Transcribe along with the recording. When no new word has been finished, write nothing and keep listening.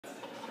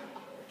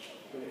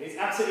It's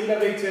absolutely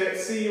lovely to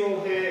see you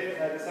all here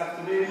this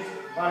afternoon.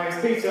 My name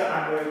is Peter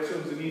and we're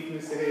Children's and Youth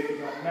Minister here. If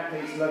you've not met me,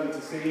 it's lovely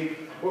to see you.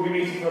 We'll be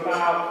meeting for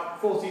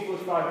about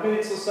 40-45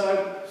 minutes or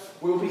so.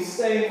 We'll be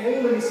staying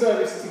all in the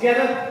service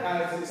together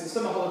as it's the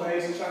summer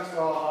holidays, a chance for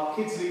our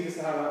kids leaders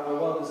to have a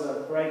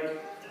well-deserved break.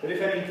 But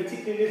if any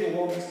particular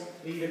little ones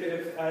need a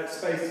bit of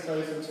space to play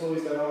with some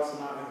toys, there are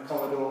some out in the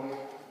corridor,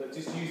 but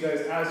just use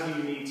those as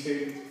you need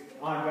to.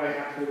 I'm very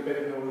happy with a bit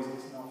of noise,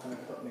 it's not going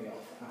to put me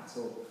off at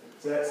all.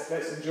 So let's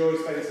enjoy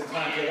spending some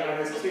time together,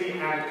 and there's tea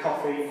and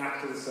coffee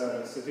after the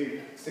service, so do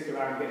stick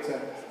around and get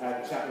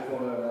to chat with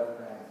one another.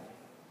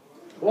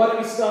 Why don't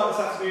we start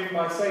this afternoon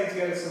by saying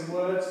together some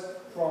words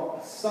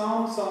from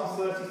Psalm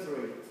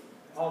 33.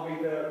 I'll read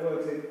the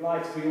words in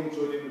light, we all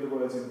join in with the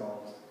words in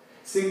bold.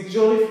 Sing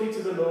joyfully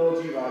to the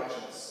Lord, you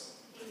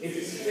righteous. It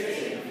is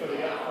fitting for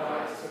the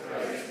upright to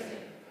praise him.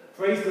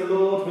 Praise the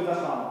Lord with a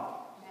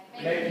harp.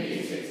 Make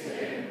music to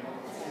him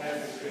on his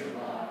pleasant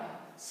lyre.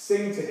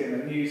 Sing to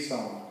him a new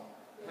song.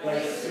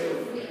 Play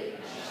skillfully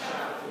and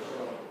shout for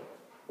joy.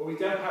 Well, we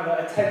don't have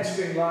a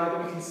 10-string lyre,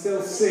 but we can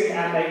still sing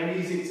and make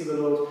music to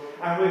the Lord.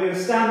 And we're going to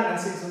stand and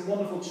sing some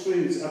wonderful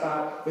truths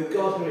about the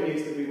God who it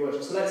is that we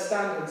worship. So let's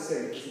stand and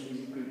sing as the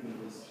music group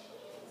leaders.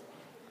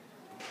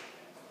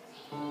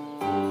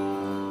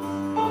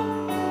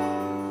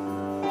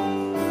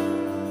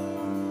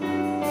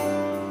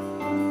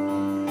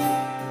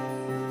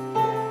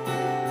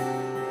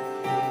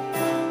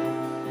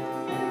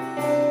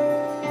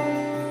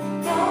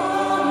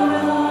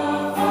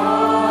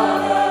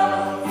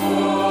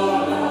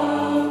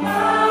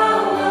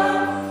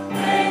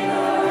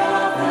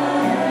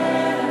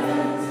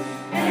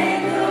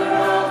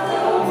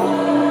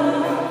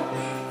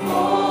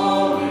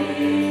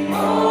 Glory.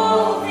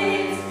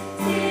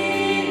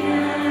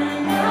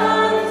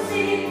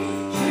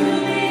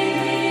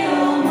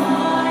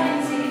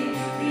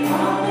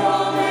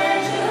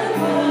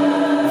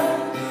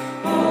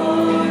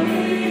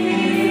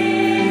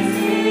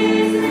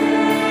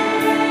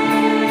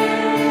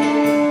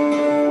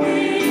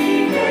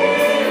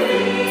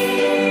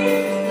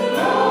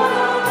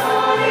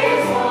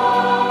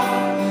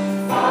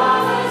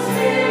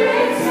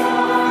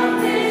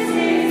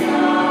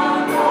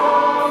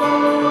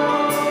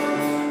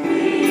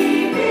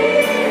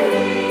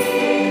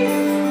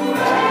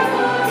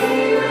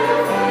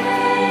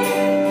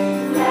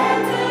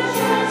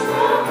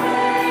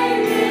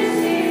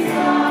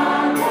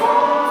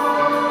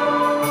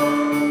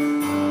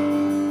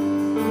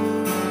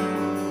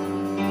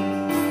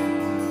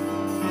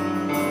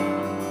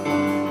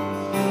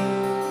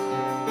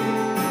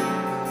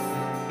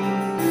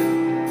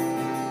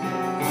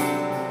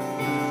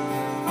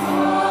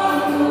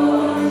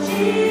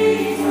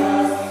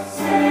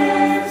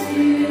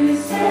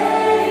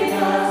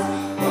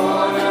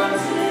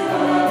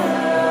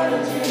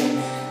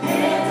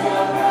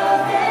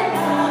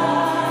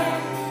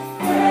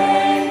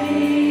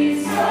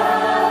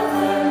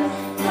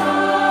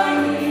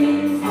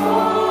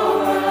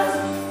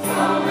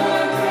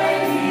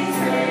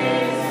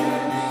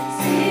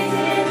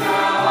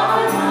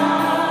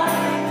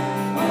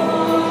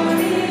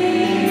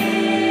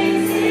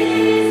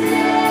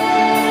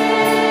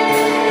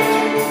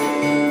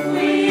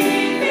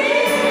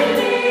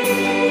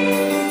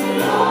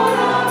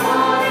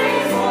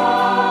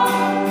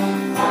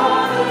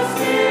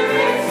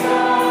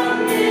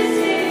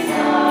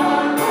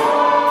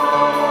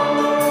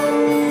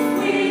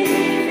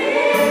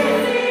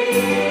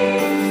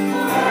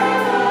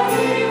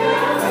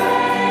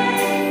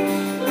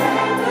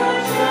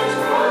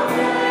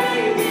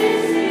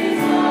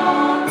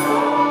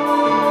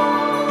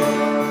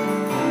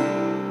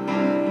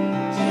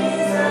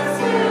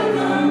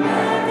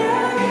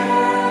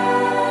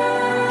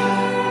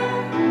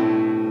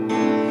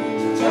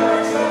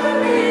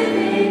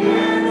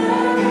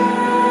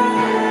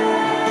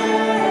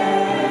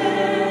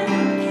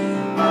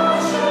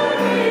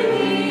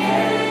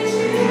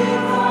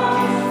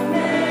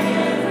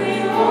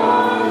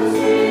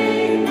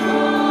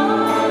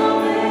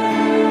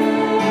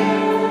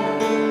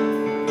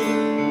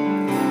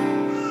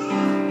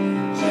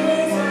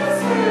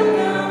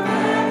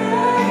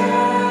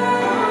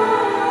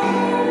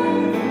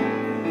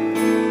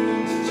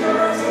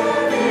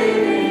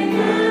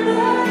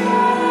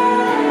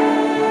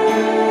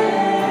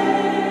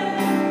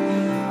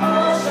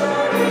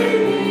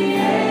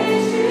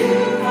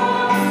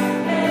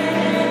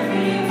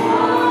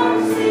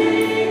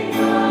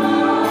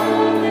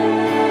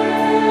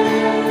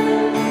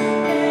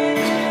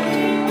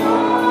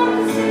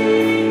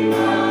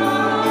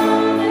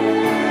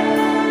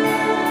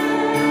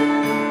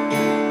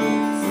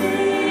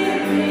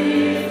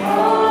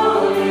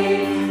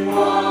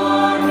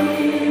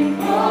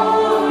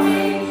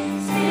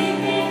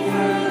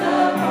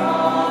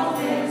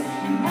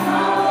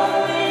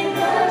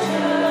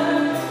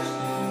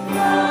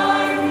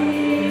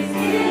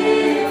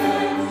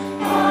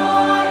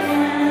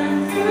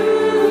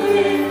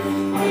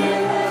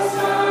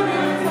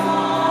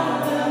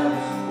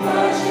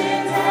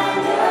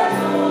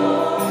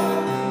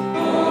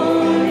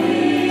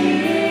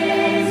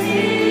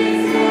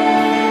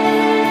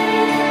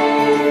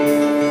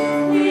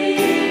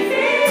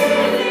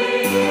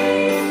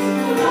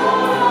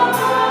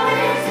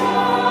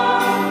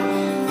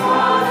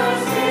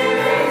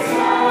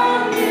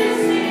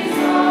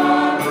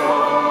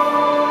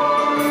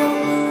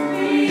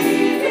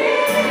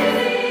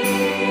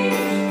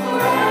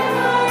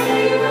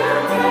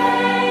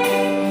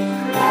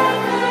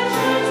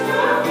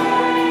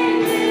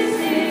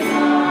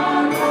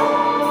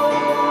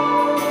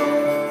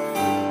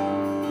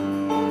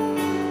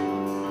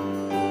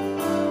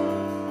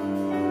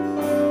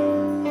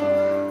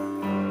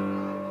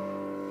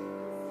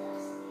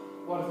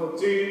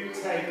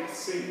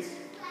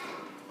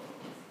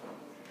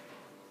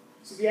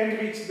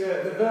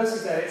 into the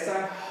verses there, it's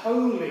saying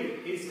holy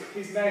is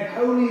his name,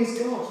 holy is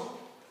God.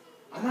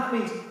 And that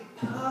means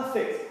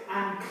perfect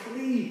and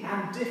clean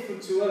and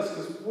different to us,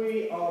 because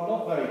we are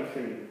not very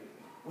clean.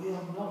 We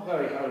are not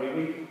very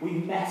holy. We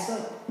mess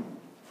up.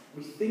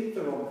 We think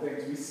the wrong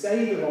things. We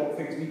say the wrong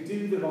things. We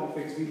do the wrong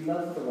things. We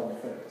love the wrong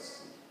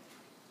things.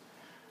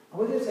 And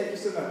we're going to take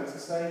just a moment to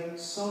say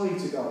sorry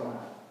to God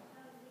now.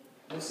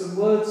 There's some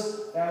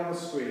words there on the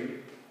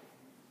screen.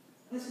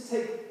 Let's just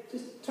take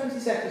just 20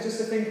 seconds just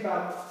to think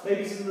about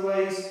maybe some of the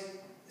ways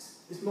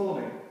this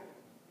morning,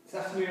 this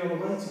afternoon on the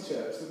way to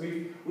church,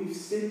 that we've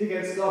sinned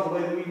against God, the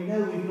way that we know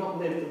we've not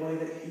lived the way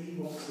that he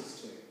wants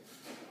us to.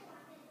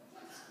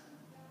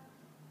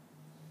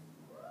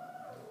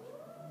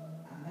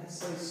 And let's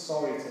say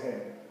sorry to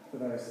him for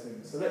those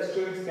things. So let's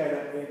join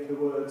together in the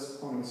words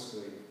on the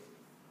screen.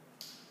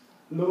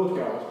 Lord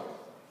God,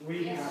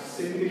 we have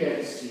sinned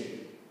against you.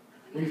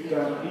 We've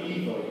done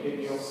evil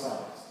in your sight.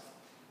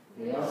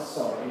 We are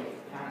sorry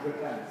and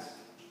repent.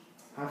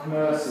 Have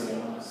mercy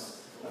on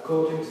us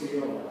according to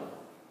your love.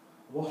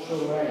 Wash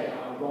away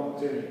our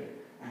wrongdoing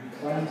and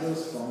cleanse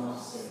us from our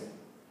sin.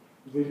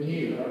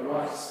 Renew a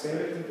right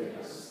spirit within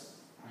us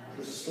and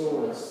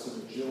restore us to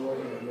the joy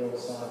of your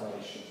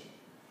salvation.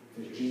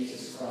 Through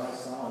Jesus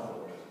Christ our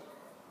Lord.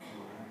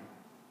 Amen.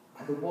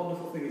 And the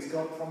wonderful thing is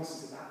God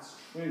promises that that's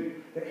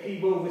true, that he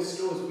will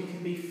restore us. We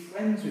can be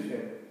friends with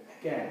him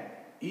again,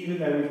 even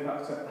though we've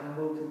mucked up, and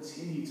will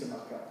continue to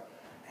muck up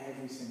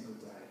every single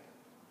day.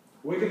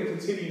 We're going to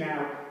continue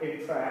now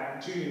in prayer,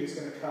 and Julian is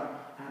going to come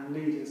and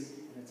lead us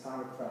in a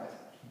time of prayer.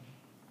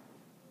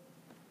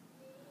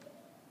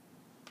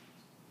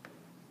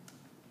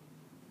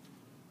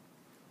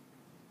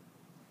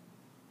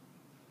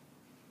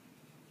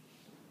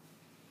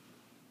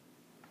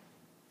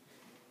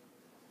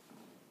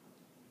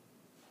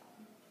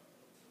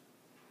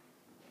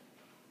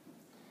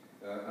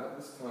 At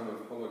this time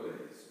of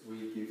holidays,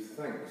 we give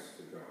thanks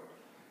to God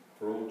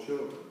for all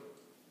children,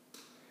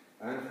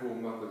 and for all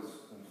mothers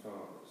and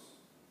fathers,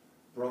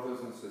 brothers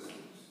and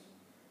sisters,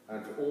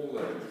 and for all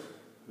those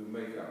who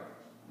make up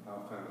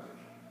our family.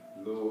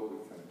 Lord, we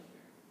thank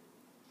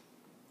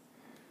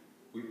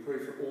you. We pray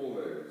for all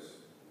those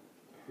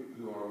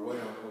who are away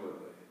on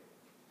holiday.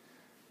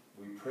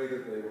 We pray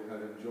that they will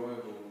have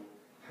enjoyable,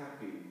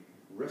 happy,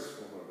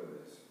 restful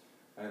holidays,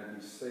 and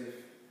be safe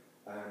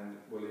and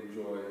will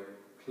enjoy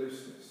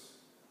closeness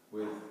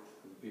with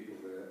the people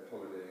they're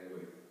holidaying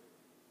with.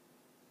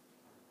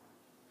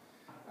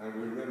 And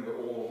we remember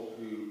all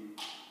who,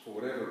 for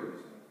whatever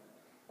reason,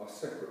 are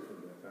separate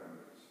from their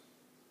families.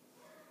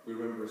 We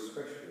remember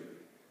especially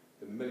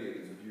the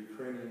millions of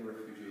Ukrainian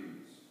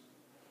refugees.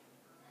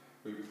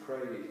 We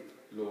pray,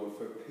 Lord,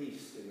 for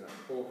peace in that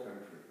poor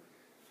country,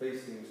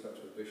 facing such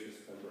a vicious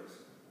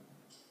aggressor.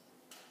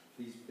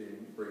 Please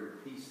bring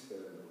peace there,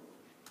 Lord.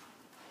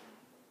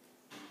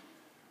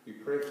 We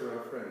pray for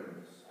our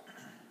friends,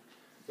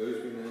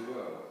 those we know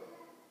well,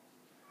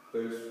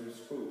 those from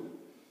school,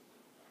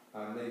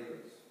 our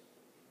neighbours,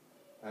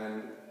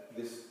 and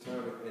this town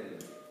of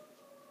Henley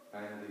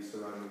and the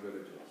surrounding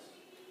villages.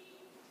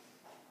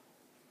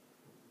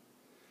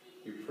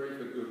 We pray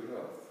for good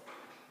health,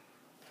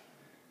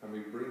 and we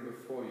bring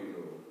before you,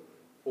 Lord,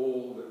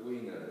 all that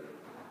we know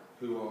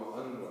who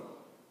are unwell,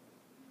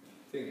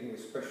 thinking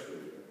especially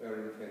of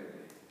Erin Kennedy.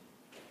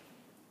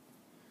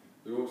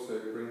 We also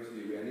bring to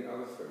you any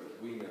other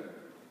folk we know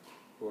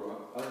who are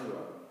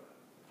unwell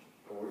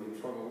or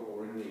in trouble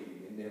or in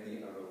need in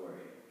any other way.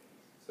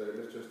 So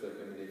let's just take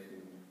a minute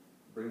and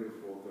bring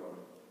before God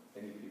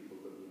any people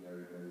that we know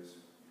in those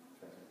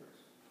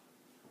categories.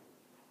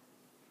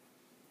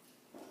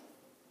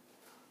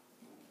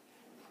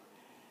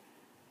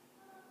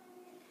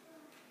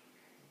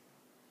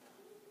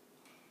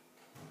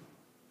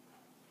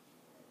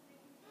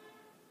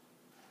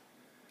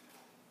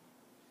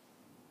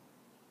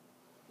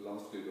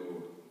 Lastly,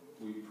 Lord,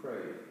 we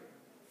pray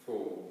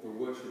for the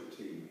worship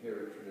team here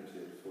at Trinity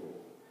at 4,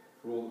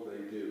 for all that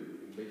they do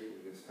in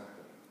making this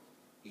happen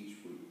each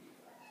week.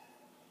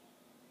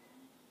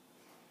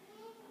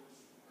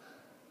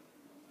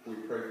 We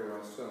pray for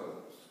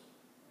ourselves,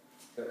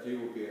 that you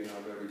will be in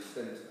our very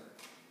centre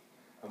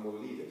and will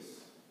lead us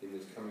in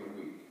this coming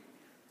week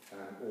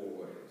and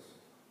always.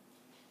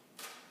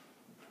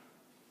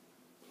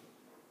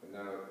 And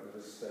now let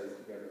us say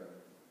together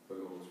the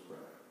Lord's Prayer.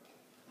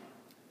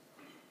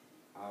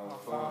 Our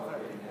Father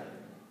in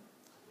heaven,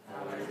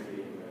 hallowed be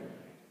your name.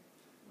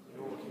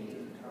 Your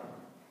kingdom come,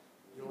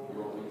 your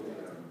will be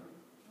done,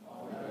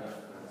 on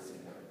earth as in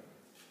heaven.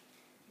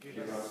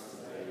 Give us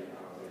today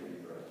our daily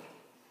bread.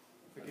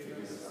 Forgive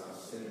us our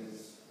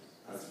sins,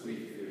 as we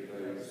forgive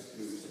those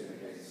who sin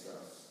against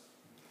us.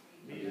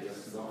 Lead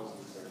us not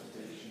into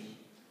temptation,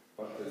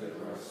 but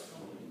deliver us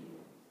from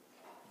evil.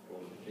 For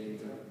the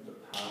kingdom, the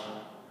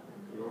power, and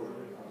the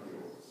glory are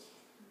yours,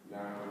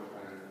 now and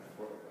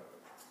forever.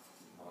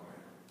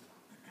 Amen.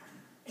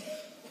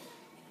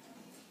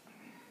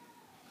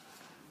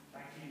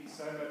 Thank you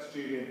so much,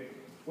 Julian.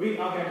 We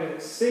are going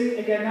to sing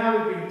again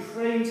now. We've been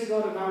praying to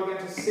God, and now we're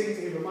going to sing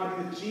to Him,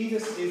 reminding that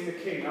Jesus is the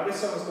King. Now, this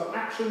song has got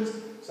actions,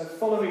 so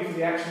follow me for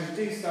the actions.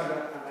 Do stand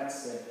up and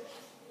let's sing.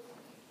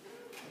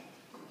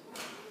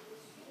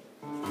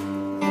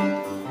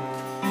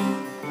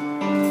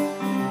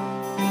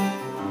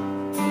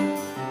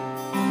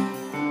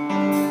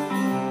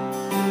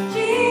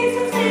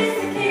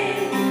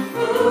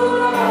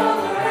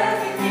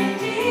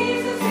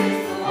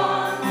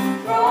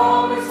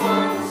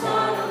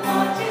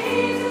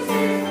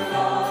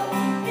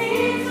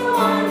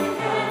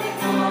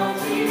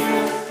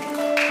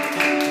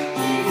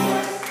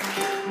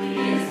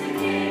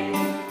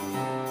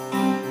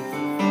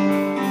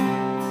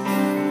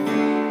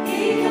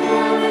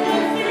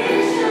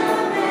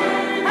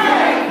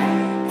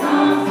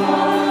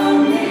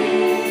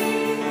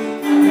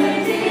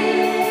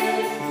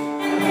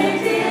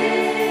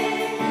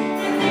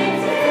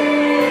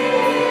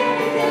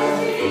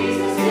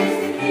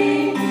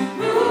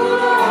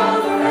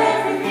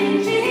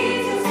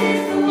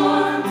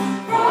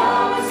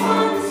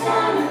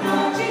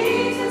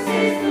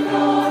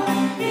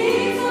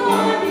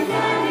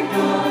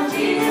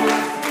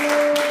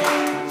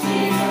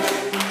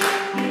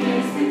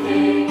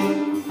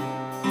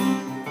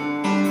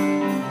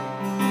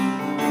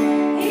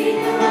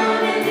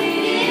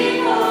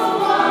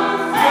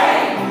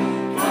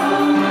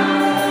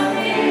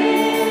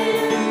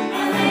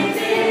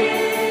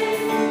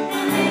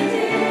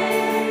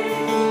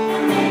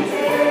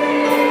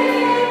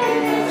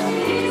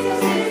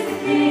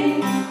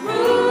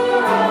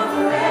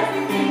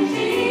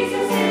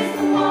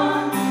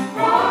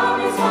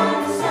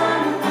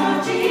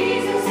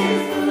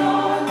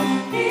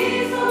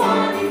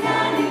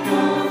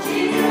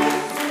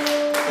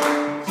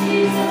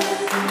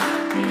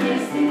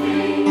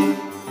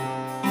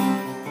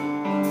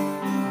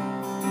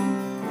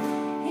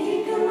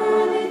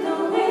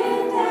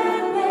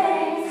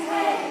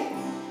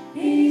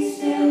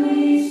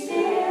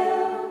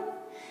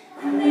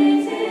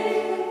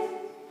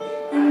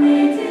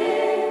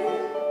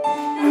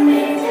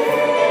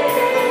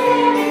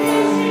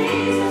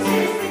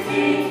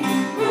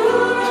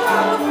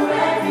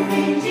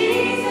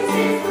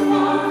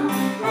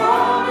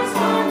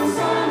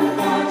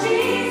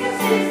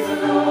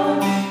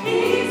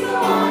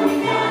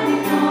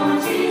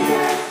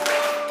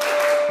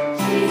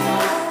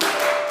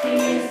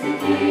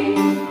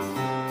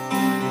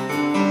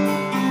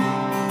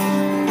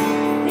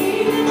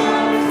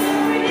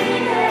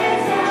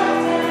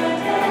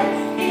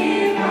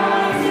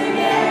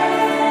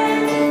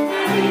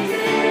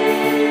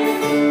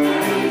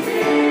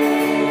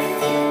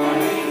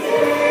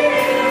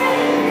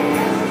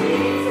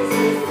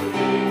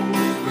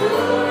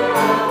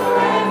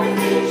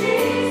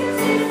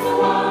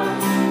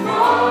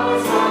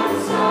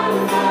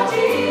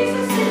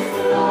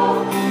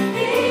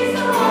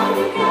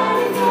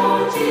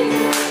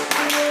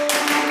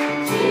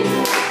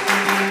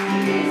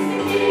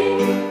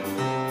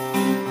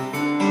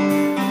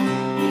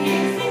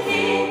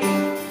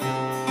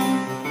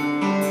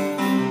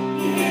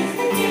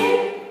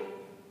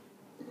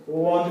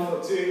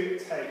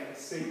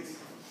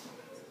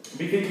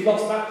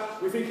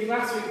 We're thinking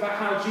last week about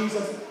how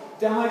Jesus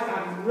died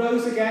and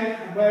rose again,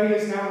 and where He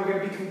is now. We're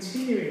going to be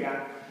continuing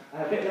that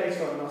a bit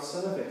later on in our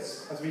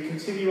service as we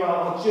continue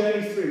our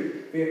journey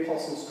through the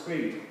Apostles'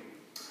 Creed.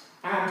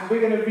 And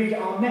we're going to read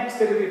our next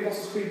bit of the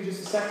Apostles' Creed in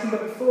just a second,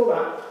 but before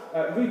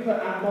that,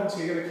 Rupert and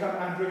Monty are going to come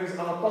and bring us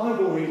our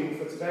Bible reading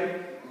for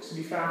today, which can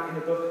be found in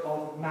the book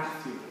of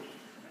Matthew.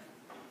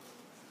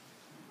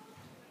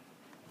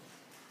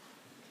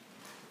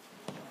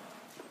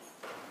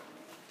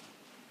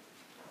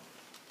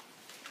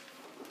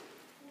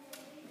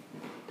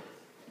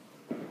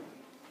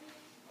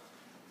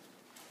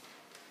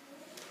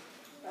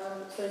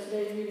 So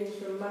today's reading is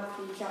from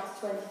Matthew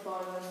chapter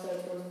 25, verse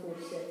 31 to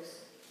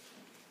 46.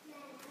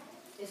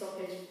 It's on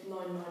page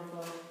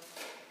 995.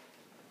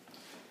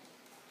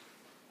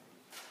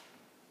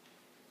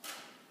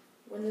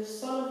 When the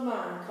Son of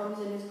Man comes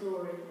in His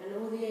glory, and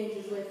all the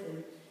angels with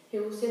Him, He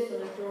will sit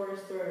on His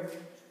glorious throne.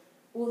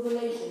 All the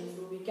nations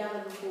will be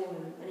gathered before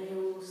Him, and He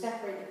will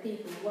separate the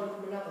people one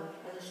from another,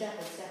 as a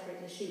shepherd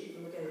separates the sheep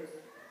from the goats.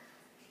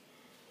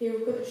 He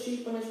will put the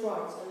sheep on His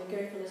right and the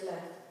goat on His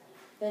left.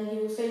 Then He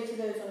will say to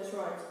those on His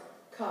right,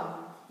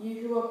 "Come,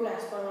 you who are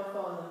blessed by my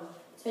Father,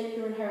 take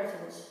your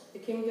inheritance, the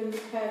kingdom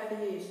prepared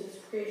for you since the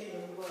creation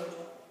of the world.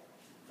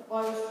 For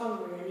I was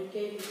hungry, and He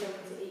gave me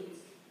something to eat.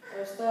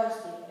 I was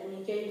thirsty, and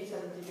He gave me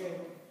something to drink.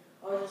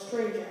 I was a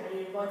stranger, and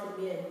He invited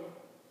me in.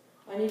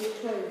 I needed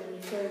clothes, and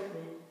He clothed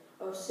me.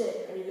 I was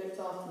sick, and He looked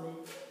after me.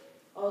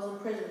 I was in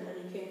prison, and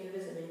He came to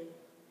visit me."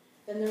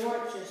 Then the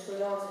righteous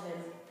will answer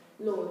Him,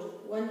 "Lord,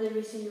 when did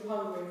we see you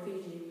hungry and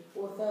feed you,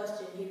 or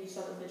thirsty and give you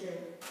something to drink?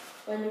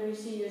 When did we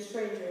see you a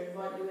stranger and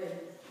invite you in,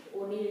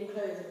 or needing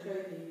clothes and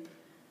clothe you?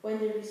 When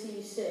did we see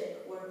you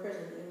sick or in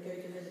prison and go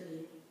to visit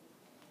you?"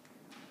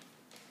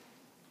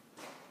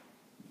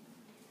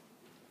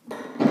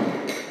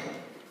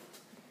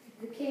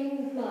 The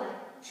king replied,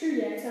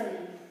 "Truly I tell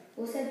you,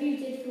 Whatever you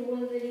did for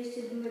one of the least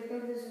of my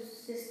brothers or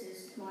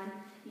sisters of mine,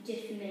 you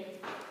did for me.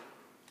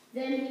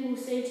 Then he will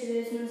say to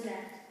those on his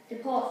left,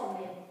 Depart from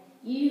me,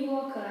 you who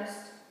are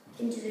cursed,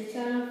 into the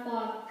eternal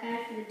fire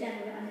prepared for the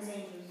devil and his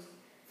angels.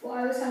 For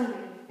I was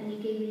hungry, and you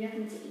gave me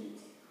nothing to eat.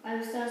 I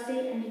was thirsty,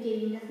 and you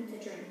gave me nothing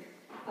to drink.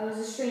 I was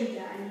a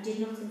stranger, and you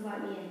did not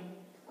invite me in.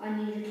 I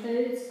needed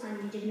clothes,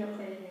 and you did not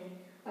clothe me.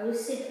 I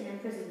was sick and in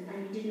prison,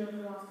 and you did not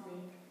look after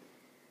me.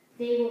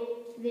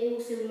 They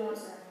also will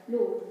answer,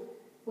 Lord,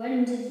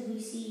 when did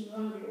we see you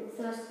hungry, or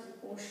thirsty,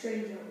 or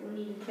stranger, or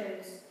needing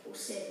clothes, or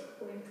sick,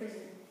 or in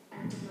prison,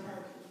 and did not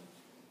help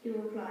you? He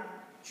will reply,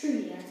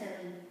 Truly, I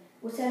tell you,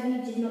 whatever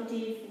you did not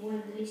do for one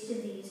of the least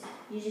of these,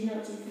 you did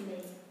not do for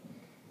me.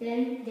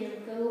 Then they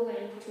will go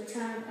away to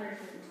eternal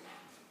punishment,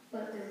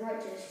 but the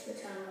righteous to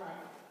eternal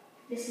life.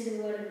 This is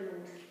the word of the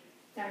Lord.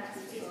 Thanks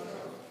be to God.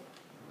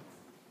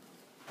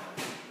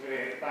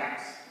 Brilliant,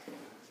 thanks.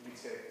 You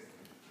too.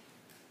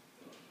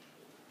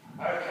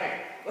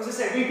 Okay, as I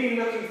say, we've been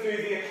looking through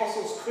the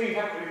Apostles' Creed,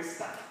 haven't we?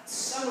 This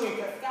summary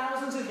for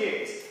thousands of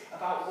years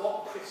about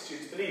what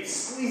Christians believe,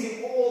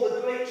 squeezing all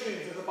the great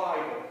truths of the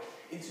Bible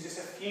into just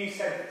a few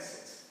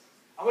sentences.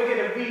 And we're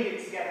going to read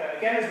it together,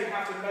 again as we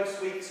have done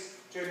most weeks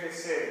during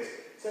this series.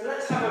 So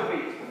let's have a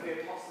read of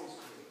the Apostles'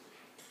 Creed.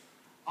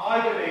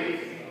 I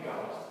believe in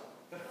God,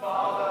 the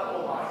Father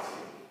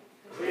Almighty,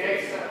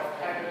 creator of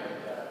heaven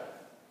and earth.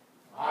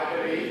 I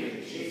believe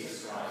in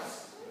Jesus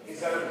Christ,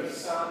 his only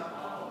Son,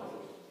 our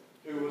Lord,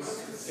 who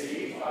was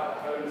conceived by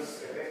the Holy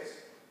Spirit,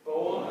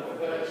 born of the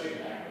Virgin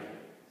Mary,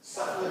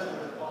 suffered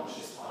under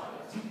Pontius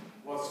Pilate,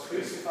 was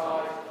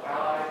crucified,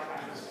 died,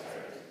 and was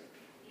buried.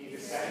 He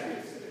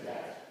descended to the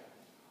dead.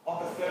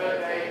 On the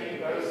third day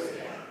he rose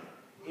again.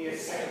 He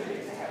ascended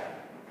into heaven.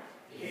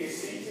 He is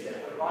seated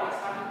at the right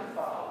hand of the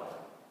Father,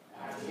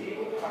 and he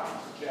will come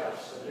to judge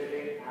the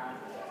living and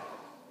the dead.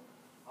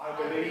 I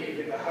believe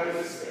in the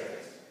Holy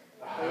Spirit,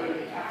 the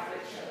Holy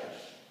Catholic Church,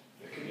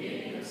 the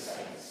communion of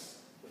saints,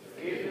 the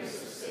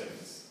forgiveness of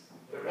sins,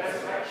 the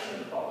resurrection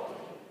of the body,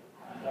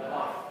 and the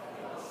life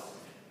everlasting.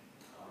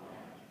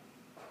 Amen.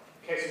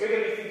 Okay, so we're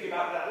going to be thinking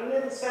about that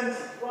little sentence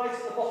right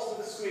at the bottom of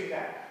the screen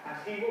there. And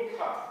he will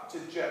come to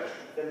judge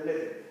the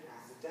living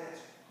and the dead.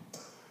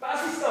 But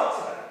as we start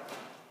today,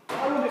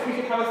 I wonder if we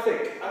could have a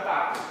think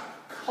about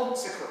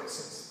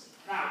consequences.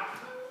 Now,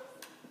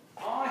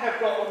 I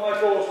have got on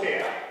my board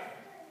here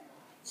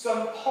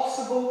some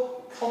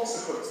possible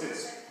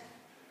consequences.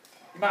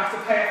 You might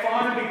have to pay a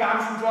fine and be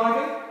banned from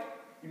driving.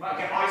 You might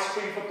get ice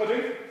cream for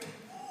pudding.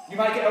 You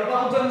might get a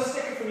well done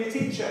sticker from your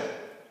teacher.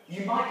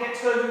 You might get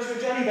turned into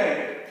a jelly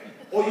baby.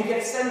 Or you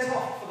get sent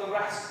off for the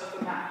rest of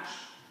the match.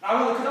 Now,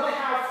 I wonder, could I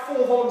have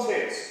 4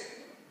 volunteers?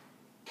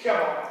 Come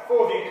on,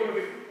 4 of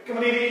you. Come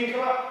on, Evie,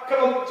 come up.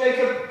 Come on,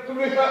 Jacob, come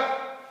on,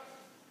 up.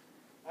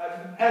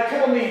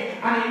 Come on, me.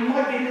 And it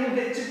might be a little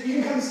bit.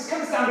 You can come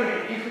stand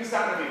with me. You can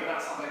stand with me.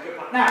 That sounds like a good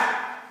plan.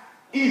 Now,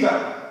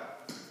 Eva,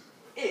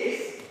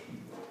 if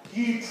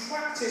you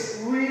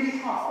practice really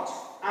hard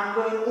and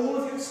learn all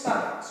of your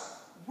spellings,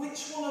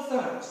 which one of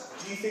those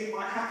do you think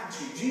might happen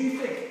to you? Do you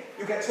think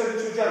you'll get turned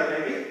into a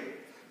jelly baby?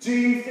 Do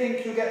you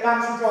think you'll get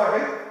banned from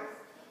driving?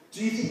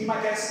 Do you think you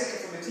might get a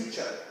sticker from your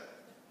teacher?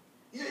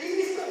 Even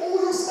if you've got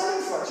all your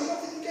spellings right, do you not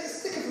think you get a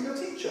sticker from your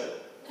teacher?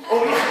 Or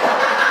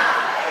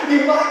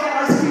you might get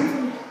ice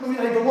cream from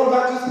your neighbour. What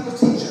about, do you think your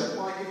teacher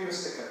might give you a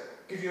sticker?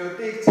 Give you a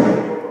big tag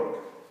in your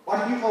book? Why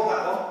don't you hold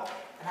that one?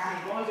 And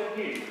Annie, why don't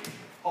you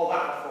hold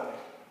that one for me?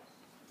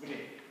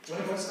 Brilliant. Do you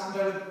want to go and stand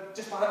over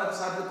just by the other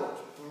side of the book?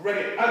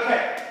 Brilliant. Okay,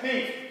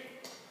 Neve,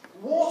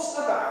 what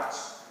about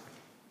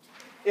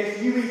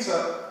if you eat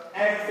up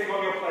everything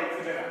on your plate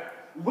for dinner?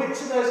 Which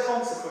of those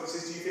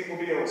consequences do you think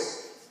will be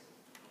yours?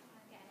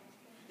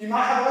 You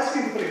might have ice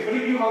cream pudding, but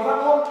if you hold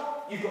that one,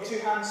 you've got 2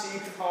 hands, so you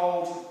can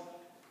hold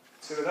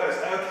 2 of those.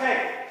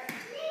 Okay.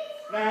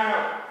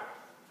 Now,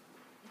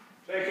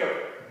 Jacob,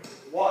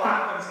 what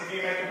happens if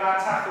you make a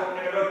bad tackle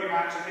in a rugby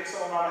match and hit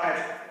someone on the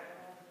head?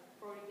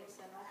 Probably get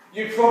sent off.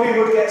 You probably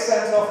would get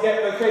sent off.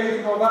 Yep, okay, you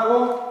can hold that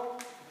one.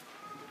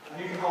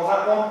 And you can hold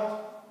that one.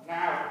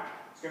 Now,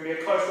 it's going to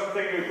be a close one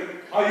thing,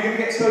 Rupert. Are you going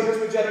to get turned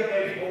into a jelly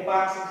baby or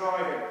banned from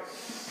driving?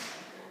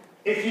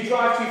 If you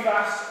drive too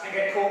fast and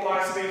get caught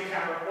by a speed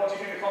camera, what do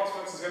you think the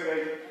consequence is going to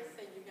be? I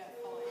think you get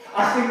fined.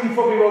 I think you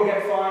probably will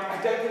get fined.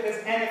 I don't think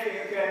there's anything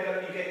that could end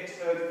up you getting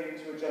turned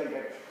into a jelly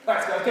baby.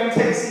 Thanks, guys. Go and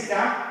take a seat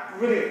down.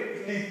 Brilliant.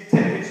 You can leave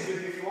 10 pictures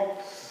with you if you want.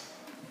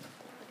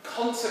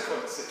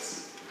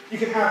 Consequences. You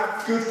can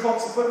have good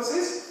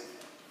consequences,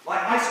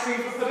 like ice cream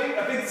for pudding,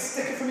 a big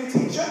sticker from your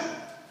teacher.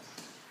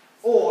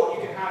 Or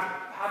you can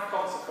have bad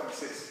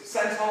consequences.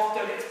 Sent off,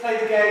 don't get to play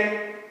the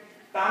game,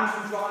 banned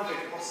from driving,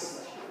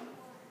 possibly.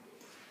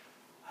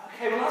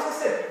 Okay, well, as I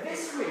said,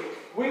 this week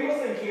we were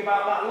thinking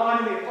about that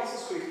line in the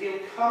Apostles' Creed,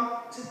 he'll come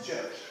to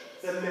judge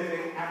the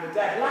living and the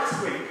dead.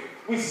 Last week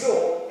we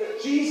saw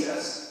that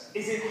Jesus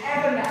is in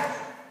heaven now,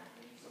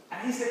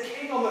 and he's the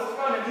king on the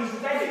throne, and he's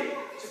ready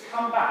to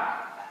come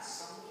back at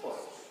some point.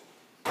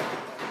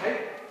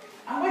 Okay?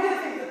 And we're going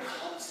to think the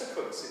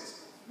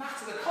consequences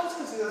matter. The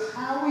consequences of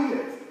how we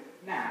live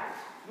now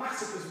matter.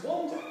 because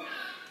one day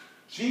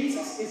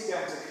Jesus is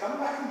going to come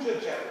back and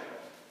judge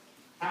everyone,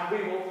 and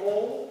we will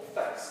all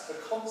face the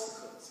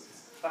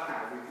consequences for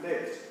how we've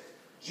lived.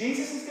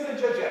 Jesus is going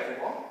to judge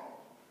everyone,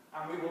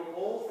 and we will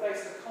all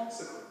face the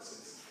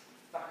consequences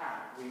for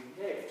how we've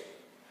lived.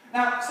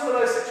 Now, some of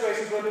those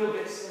situations were a little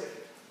bit silly,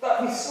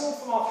 but we saw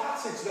from our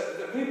passage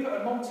that Rupert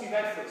and Monty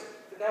read for us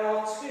that there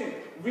are two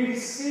really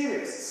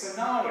serious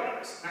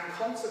scenarios and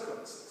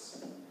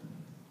consequences.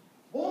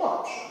 One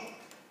option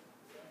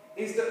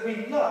is that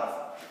we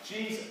love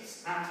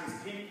Jesus and his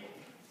people.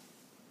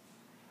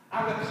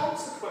 And the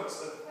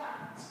consequence of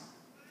that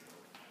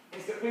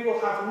is that we will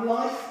have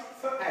life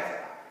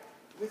forever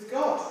with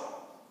God.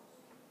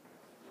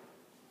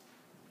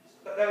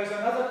 But there is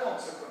another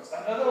consequence,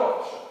 another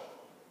option,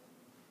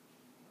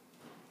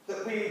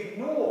 that we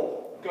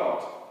ignore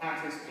God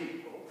and his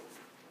people,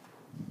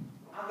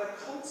 and the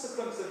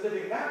consequence of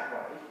living that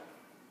way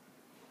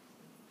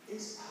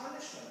is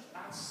punishment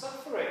and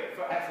suffering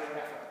forever and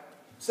ever.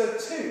 So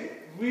two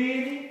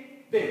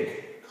really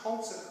big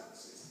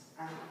consequences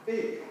and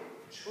big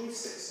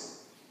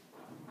choices.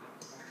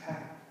 Okay.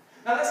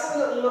 Now let's have a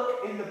little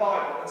look in the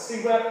Bible and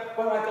see where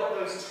I got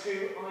those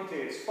two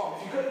ideas from.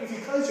 If you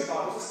close your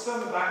Bibles, just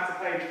turn them back to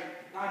page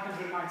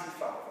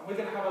 995, and we're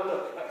going to have a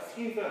look at a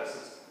few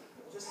verses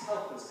that will just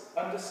help us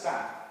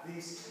understand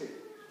these two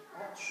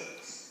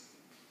options.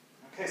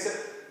 Okay, so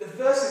the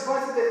verses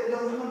right at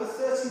the number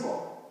 31,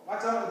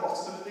 right down at the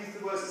bottom, underneath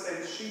the words that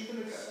say the sheep and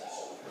the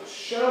goats,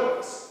 show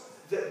us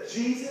that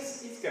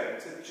Jesus is going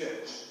to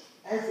judge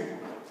everyone.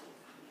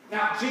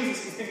 Now,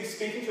 Jesus is busy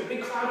speaking to a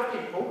big crowd of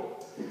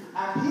people,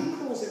 and he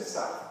calls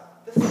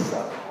himself the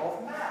Son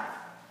of Man.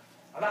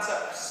 And that's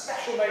a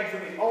special name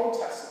from the Old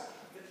Testament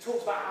that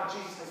talks about how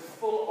Jesus is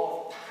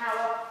full of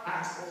power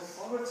and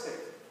authority.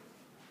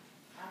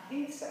 And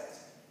he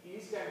says he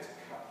is going to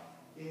come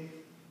in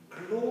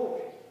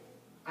glory,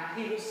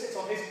 and he will sit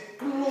on his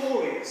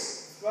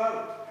glorious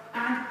throne.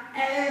 And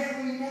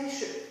every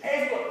nation,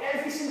 everyone,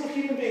 every single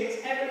human being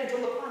that's ever lived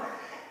on the planet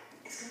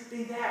is going to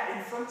be there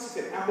in front of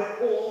him, and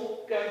we're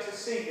all going to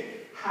see him.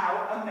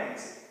 How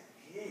amazing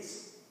he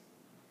is.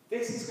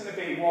 This is going to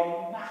be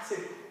one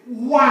massive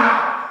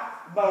wow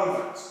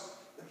moment.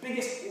 The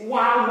biggest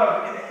wow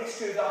moment in the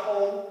history of the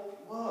whole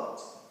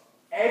world.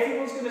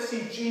 Everyone's going to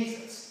see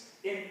Jesus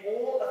in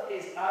all of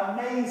his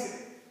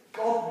amazing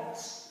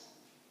godness.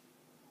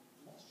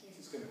 What's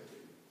Jesus going to do?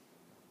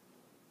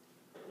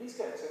 He's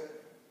going to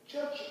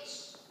judge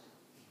us.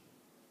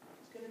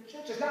 He's going to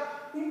judge us. Now,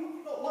 we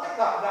might not like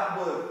that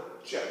word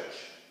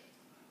judge.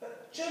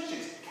 But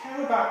judges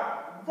care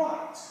about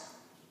right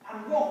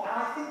and wrong. And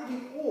I think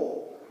we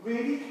all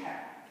really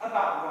care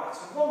about right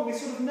and wrong. We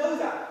sort of know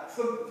that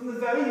from the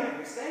very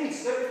youngest age.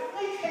 So if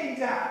I came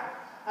down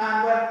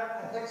and went,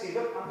 Lexi,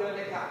 look, I'm going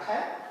to make that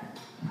pen,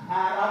 and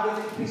I'm going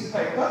to take a piece of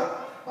paper,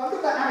 I've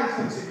got that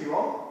Annie continue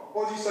on.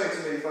 What would you say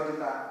to me if I did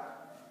that?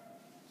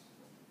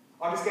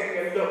 I'm just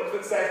getting a look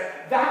that says,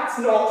 that's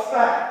not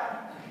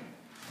fair.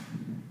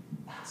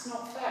 That's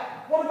not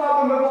fair. What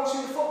about when we're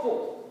watching the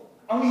football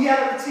and we yell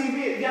at the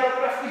TV and yell at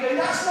the referee going,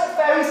 that's not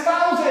fair, he's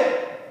fouled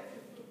it.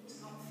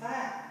 It's not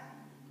fair.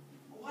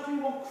 Why do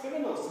we want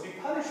criminals to be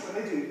punished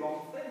when they do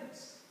wrong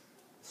things?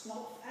 It's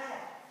not fair.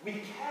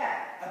 We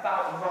care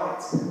about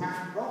right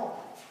and wrong.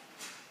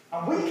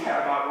 And we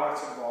care about right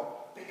and wrong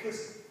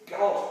because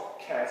God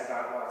cares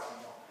about right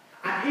and wrong.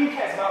 And he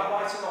cares about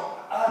right and wrong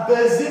a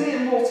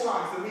bazillion more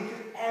times than we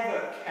could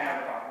ever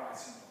care about right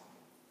and wrong.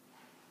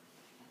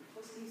 And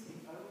because he's the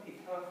only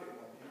perfect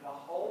one in the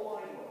whole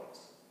wide world,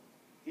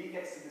 he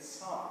gets to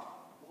decide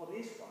what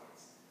is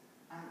right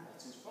and what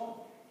is wrong.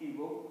 He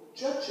will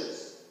judge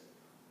us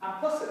and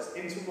put us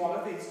into one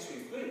of these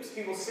two groups.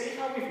 He will see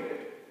how we've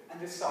lived and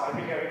decide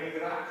we go in either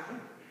that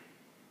group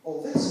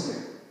or this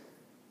group.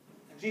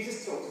 And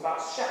Jesus talks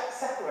about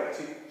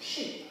separating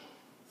sheep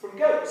from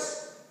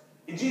goats.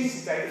 In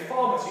Jesus' day, the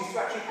farmers used to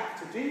actually have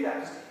to do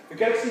that. The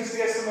goats used to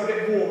go somewhere a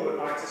bit warmer at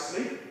night to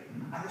sleep,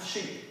 and the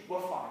sheep were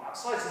fine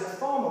outside. So the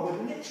farmer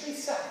would literally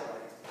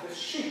separate the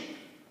sheep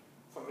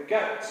from the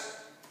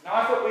goats. Now,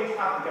 I thought we'd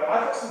have a go.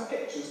 I've got some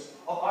pictures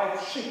of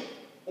either sheep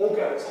or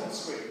goats on the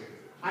screen.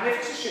 And if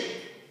it's a sheep,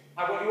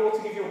 I want you all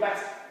to give your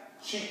best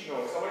sheep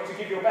noise. I want you to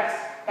give your best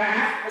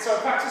so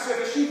in practice, so if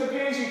the sheep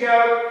appears, you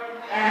go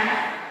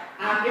and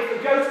if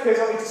the goat appears,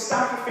 I want you to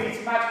stamp your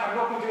feet. Imagine, I'm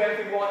not going to do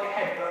anything more like a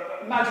headbutt,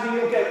 but imagine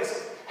your goat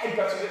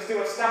headbutting. Let's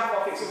do a stamp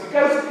our feet. So if the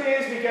goat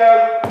appears, we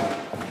go.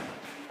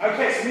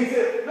 Okay, so we need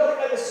to look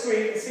at the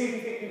screen and see if we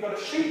think we've got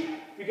a sheep.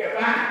 We go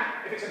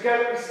back. If it's a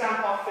goat, we stamp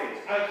our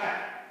feet. Okay.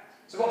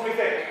 So what do we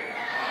think?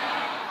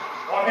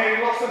 Well, I'm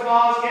hearing lots of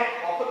bars. Yeah,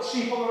 I'll put the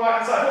sheep on the right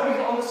hand side. What have we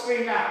got on the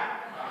screen now?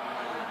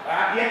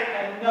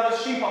 Yeah, another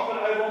sheep. I'll put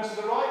it over onto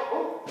the right.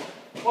 Oh,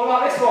 what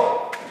about this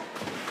one?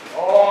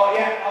 Oh,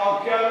 yeah,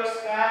 our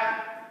goats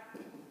there.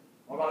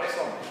 What about this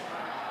one?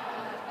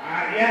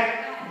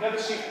 Yeah,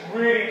 another sheep.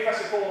 Really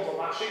impressive horns on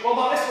that sheep. What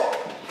about this one?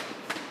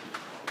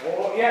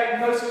 Oh, yeah,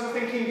 most of us are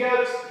thinking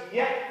goats.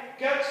 Yeah,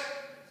 goats.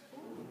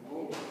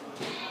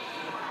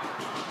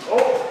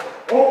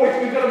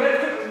 Oh, we've got a bit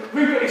of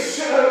Rupert is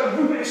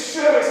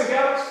sure it's a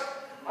goat.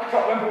 I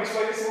can't remember which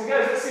way this one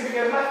goes. Let's see if it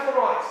goes left or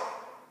right.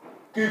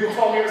 Google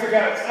told me it was a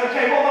goat.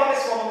 Okay, what about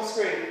this one on the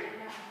screen?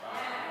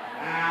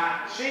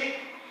 Sheep.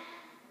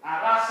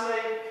 And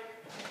lastly,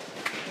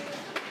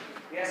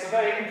 yes, a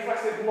very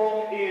impressive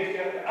long-eared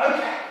goat.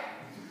 Okay,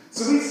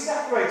 so we've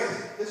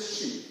separated the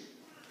sheep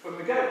from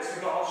the goats.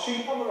 We've got our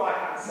sheep on the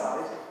right-hand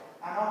side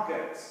and our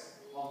goats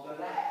on the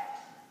left.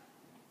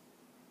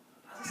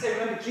 As I say,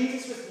 remember,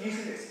 Jesus was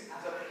using this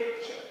as a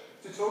picture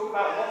to talk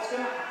about what's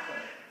going to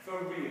happen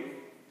for real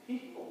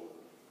people.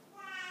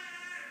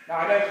 Now,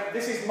 I know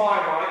this is my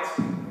right,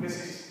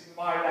 this is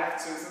my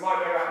left, so it's the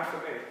right way around for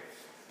me.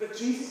 But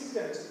Jesus is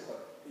going to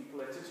put people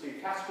into two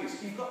categories.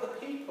 You've got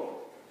the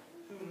people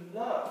who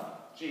love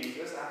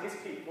Jesus and his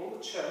people,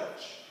 the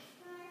church,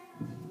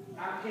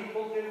 and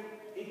people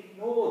who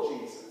ignore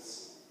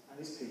Jesus and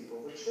his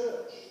people, the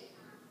church.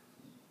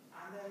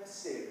 And there are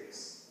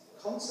serious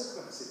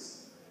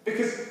consequences.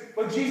 Because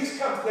when Jesus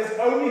comes, there's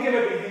only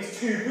going to be these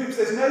two groups.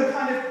 There's no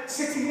kind of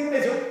sitting in the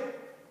middle.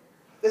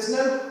 There's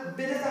no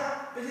bit of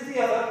that, bit of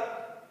the other.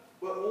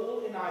 We're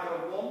all in either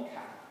one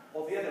camp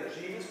or the other.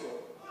 Jesus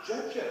will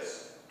judge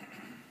us.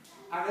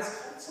 And there's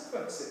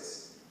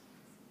consequences.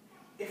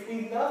 If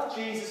we love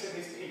Jesus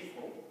and his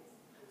people,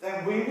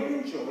 then we will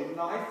enjoy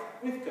life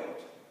with God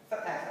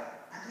forever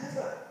and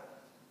ever.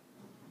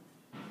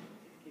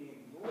 If we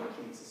ignore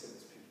Jesus and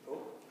his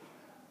people,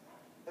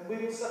 then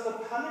we will suffer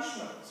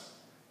punishment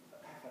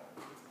forever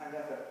and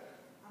ever.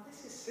 And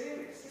this is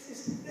serious.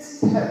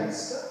 This is heavy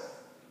stuff.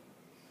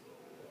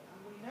 And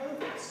we know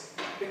this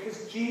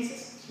because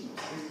Jesus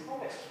keeps his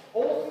promise.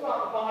 All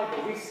throughout the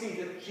Bible, we see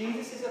that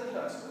Jesus is a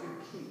person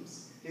who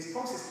keeps his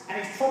promises.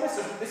 And he's promised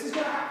us that this is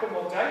going to happen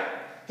one day.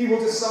 He will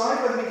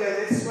decide whether we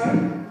go this way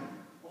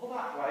or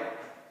that way.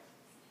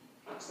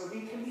 So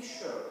we can be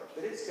sure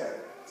that it's going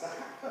to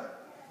happen.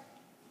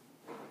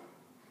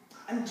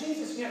 And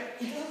Jesus,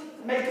 he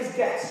doesn't make us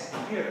guess,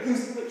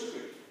 who's the which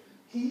group.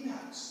 He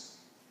knows.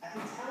 And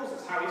he tells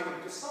us how he's going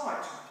to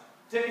decide.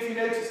 I don't know if you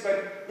noticed when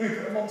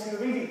Rupert and Monty were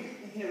reading,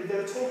 they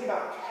were talking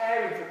about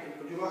caring for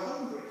people who are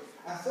hungry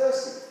and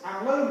thirsty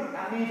and lonely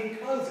and needing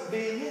clothes and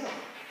being ill.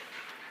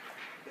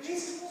 But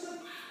Jesus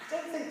wasn't, I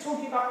don't think,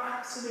 talking about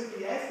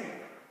absolutely everyone.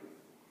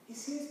 He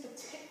seems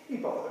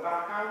particularly bothered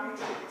about how we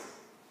treat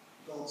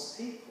God's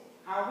people,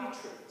 how we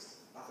treat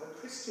other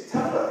Christians.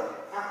 Have a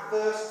look at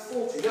verse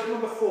 40, look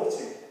number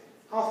 40,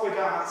 halfway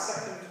down that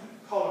second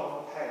column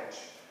on the page.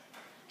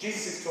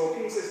 Jesus is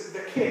talking, he says, the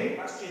king,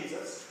 that's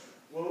Jesus,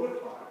 will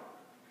reply,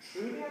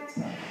 truly I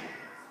tell you,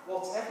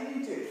 whatever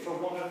you did for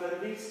one of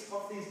the least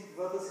of these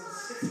brothers and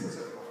sisters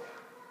of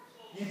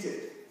mine, you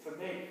did for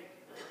me.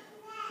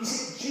 You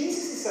see,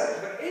 Jesus is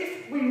saying that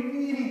if we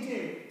really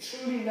do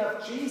truly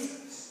love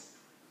Jesus,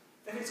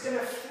 then it's going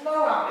to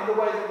flow out in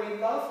the way that we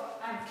love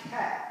and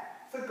care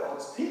for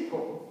God's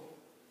people.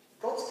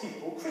 God's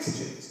people,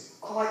 Christians,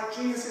 are like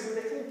Jesus'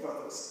 little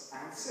brothers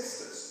and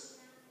sisters.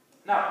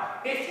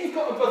 Now, if you've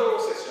got a brother or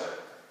sister,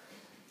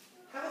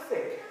 have a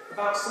think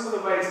about some of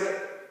the ways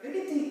that,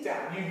 maybe deep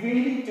down, you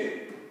really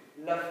do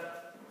love them.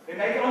 They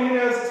may get on your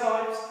nerves at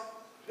times,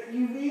 but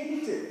you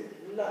really do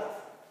love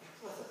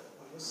your brother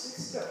or your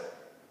sister.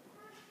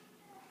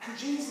 And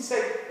Jesus is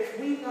saying, if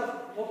we love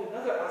one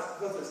another as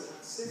brothers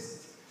and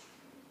sisters,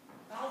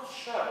 that'll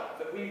show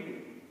that we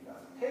really love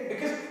him.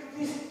 Because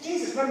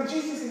Jesus, remember,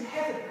 Jesus is in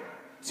heaven now.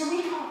 So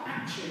we can't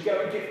actually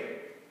go and give him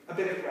a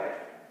bit of bread,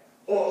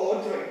 or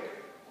a drink,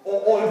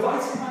 or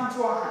invite him round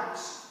to our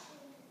house.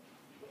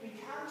 But we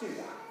can do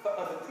that for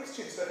other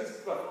Christians, for his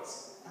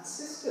brothers and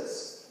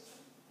sisters.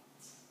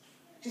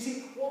 Do you see,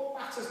 what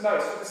matters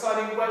most for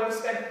deciding where we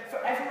spend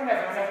forever and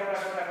ever and ever and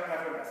ever and ever and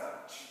ever and ever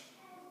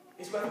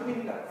is whether we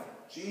love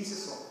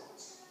Jesus or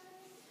not.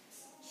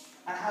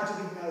 And how do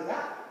we know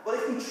that? Well,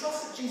 if we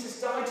trust that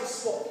Jesus died to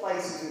swap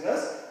places with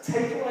us,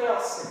 take away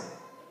our sin,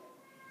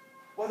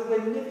 whether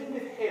we're living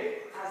with him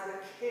as the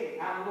King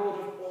and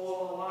Lord of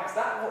all our lives,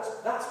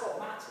 that's what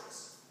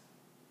matters.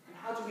 And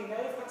how do we know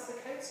if that's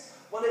the case?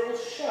 Well, it will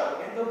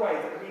show in the way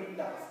that we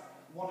love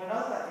one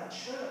another in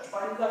church,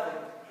 by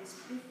loving his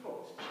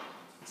people.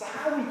 So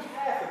how we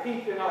care for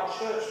people in our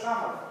church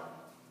family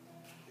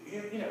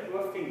who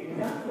are feeling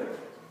lonely.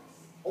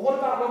 Or what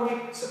about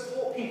when we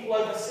support people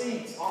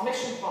overseas, our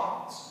mission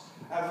partners,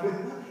 with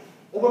money?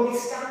 Or when we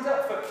stand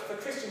up for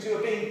Christians who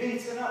are being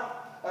beaten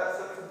up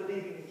for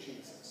believing in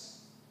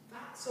Jesus?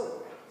 That's a way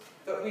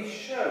that we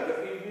show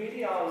that we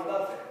really are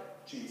loving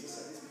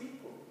Jesus and his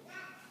people.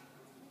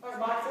 It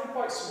might feel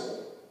quite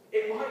small.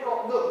 It might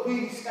not look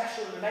really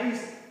special and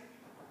amazing.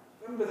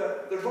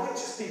 Remember the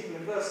righteous people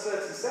in verse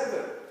 37,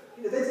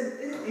 they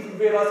didn't even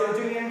realise they were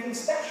doing anything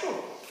special.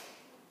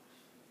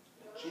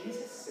 But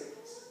Jesus sees.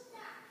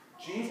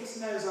 Jesus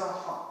knows our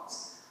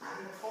hearts, and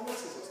he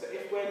promises us that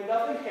if we're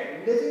loving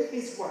him, living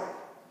his way,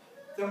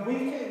 then we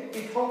can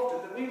be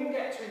confident that we will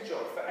get to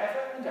enjoy forever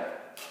and ever,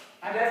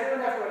 and ever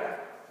and ever and ever,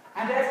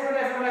 and ever and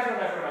ever and ever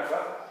and ever and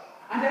ever,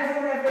 and ever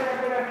and ever and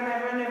ever and ever and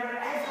ever and ever and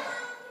ever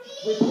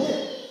with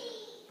him.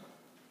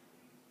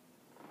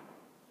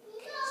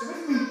 So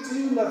if we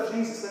do love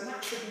Jesus, then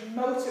that should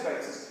motivate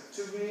us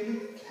to really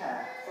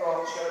care for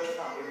our church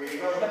family really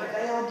well. Remember,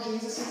 they are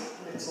Jesus'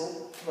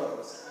 little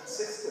brothers and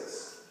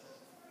sisters.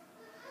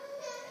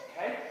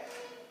 Okay?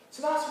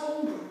 So that's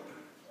one group.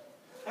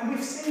 And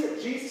we've seen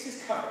that Jesus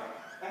is coming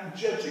and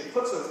judging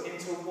puts us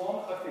into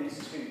one of these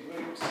two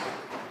groups.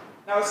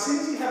 Now, as soon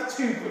as you have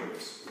two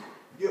groups,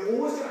 you're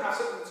always going to have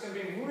something that's going to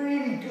be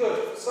really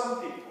good for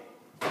some people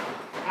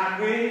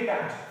and really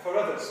bad for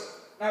others.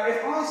 Now,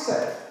 if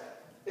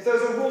there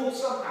was a rule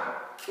somehow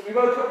that we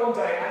woke up one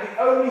day and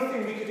the only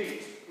thing we could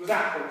eat was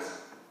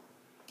apples,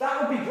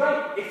 that would be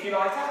great if you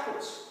liked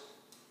apples.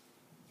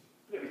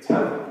 But it would be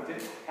terrible if you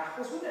didn't like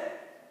apples, wouldn't it?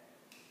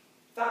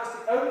 That was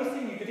the only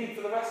thing you could eat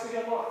for the rest of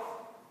your life.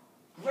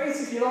 Great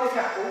if you like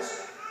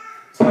apples,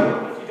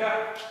 terrible if you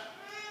don't.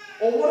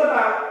 Or what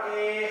about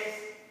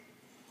if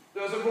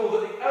there was a rule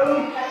that the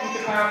only pet you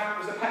could have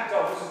was a pet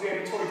dog, which was the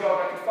only toy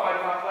dog I could find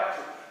in my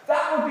collection?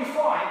 That would be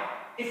fine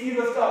if you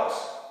love dogs.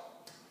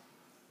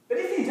 But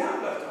if you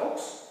don't love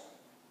dogs,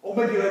 or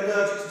maybe you're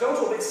allergic to dogs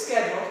or a bit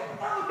scared of dogs,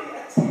 that would be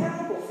a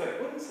terrible thing,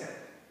 wouldn't it?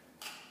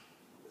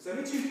 There's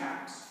only two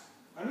camps,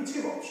 only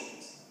two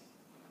options.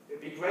 It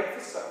would be great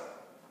for some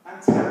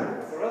and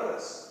terrible for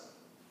others.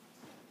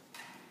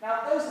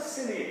 Now, those are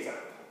silly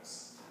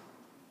examples.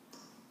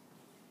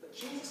 But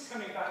Jesus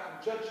coming back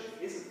and judging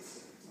isn't a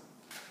silly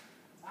example.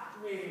 That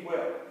really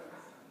will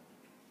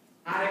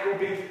happen. And it will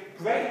be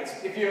great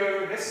if you're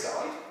over this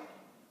side.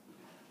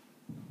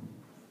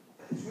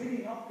 But it's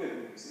really not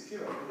good news if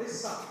you're over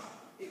this side.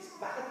 It's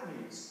bad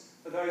news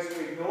for those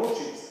who ignore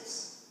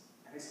Jesus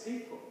and his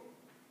people.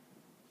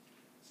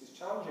 This is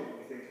challenging when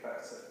you think about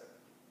it.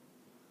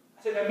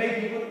 I don't know,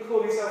 maybe you wouldn't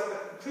call yourself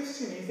a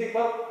Christian. You think,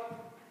 well,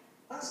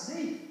 that's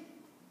me.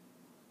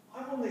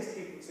 I'm one of these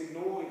people that's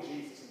ignoring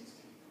Jesus and his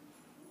people.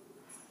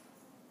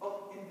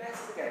 Well,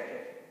 investigate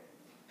it.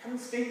 Come and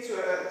speak to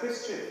a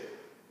Christian.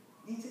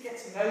 You need to get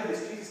to know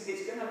this Jesus.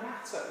 It's going to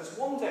matter, because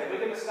one day we're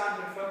going to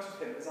stand in front of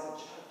him as our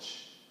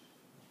judge.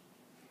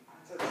 And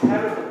it's a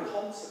terrible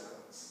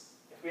consequence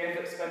if we end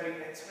up spending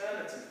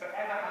eternity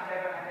forever and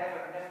ever and ever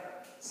and ever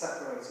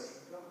separated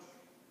from God.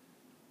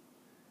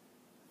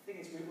 The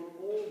thing is, we will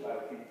all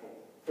know people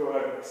who are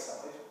over this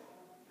side,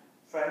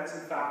 friends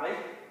and family,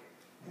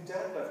 who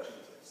don't love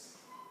Jesus.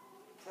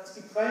 Let's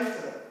be praying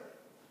for them.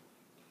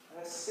 And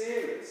there's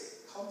serious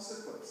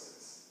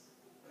consequences.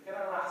 They're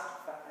going to last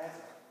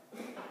forever.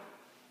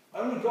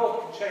 Only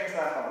God can change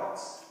their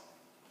hearts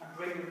and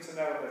bring them to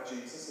know about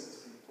Jesus and his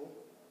people.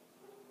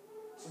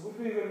 So would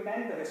we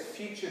remember this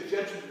future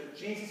judgment that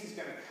Jesus is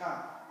going to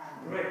come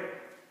and bring?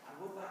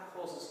 And would that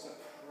cause us to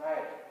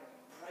pray?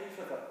 Pray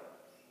for them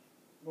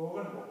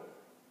more and more.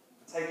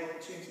 And take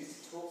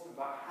opportunities to talk to them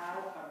about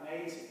how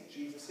amazing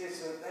Jesus is,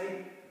 so that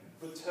they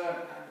return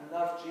and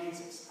love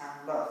Jesus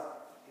and love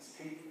his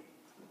people.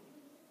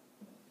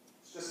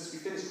 It's just as we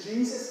finish,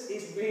 Jesus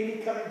is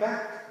really coming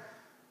back.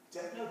 We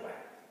don't know when,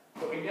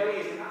 but we know he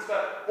is, and that's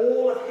where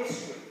all of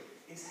history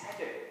is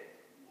headed.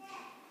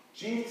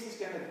 Jesus is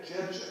going to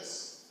judge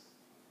us,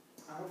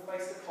 and we'll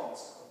face the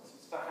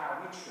consequences for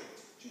how we treat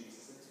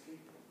Jesus and his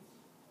people.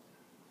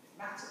 It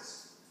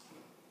matters.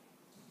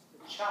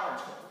 The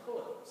challenge for all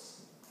of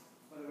us,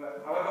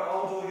 however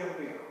old or young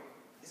we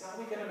are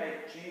we going to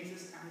make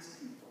Jesus and his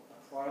people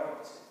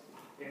priority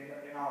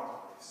in our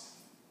lives?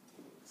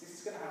 Because this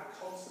is going to have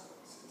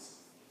consequences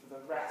for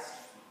the rest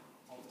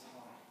of the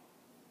time.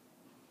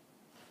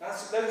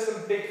 Those are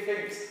some big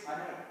things, I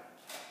know.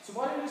 So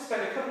why don't we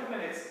spend a couple of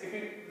minutes,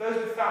 those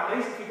with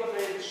families, if you've got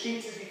the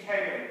sheets as you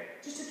came in,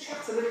 just to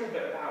chat a little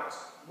bit about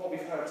what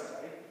we've heard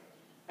today.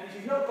 And if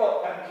you've not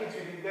got kids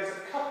with you, there's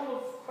a couple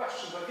of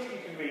questions I think you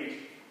can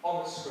read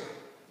on the screen.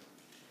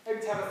 Maybe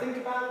to have a think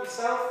about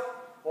yourself,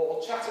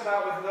 or chat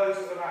about with those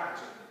around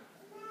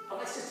you. And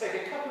let's just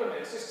take a couple of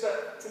minutes just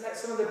to let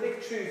some of the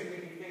big truths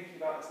we've been thinking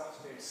about this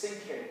afternoon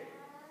sink in,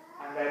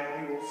 and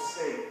then we will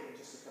see in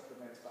just a couple of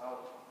minutes, but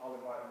I'll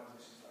invite the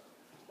musicians up.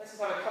 Let's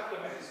just have a couple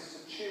of minutes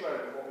just to chew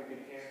over what we've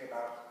been hearing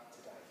about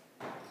today.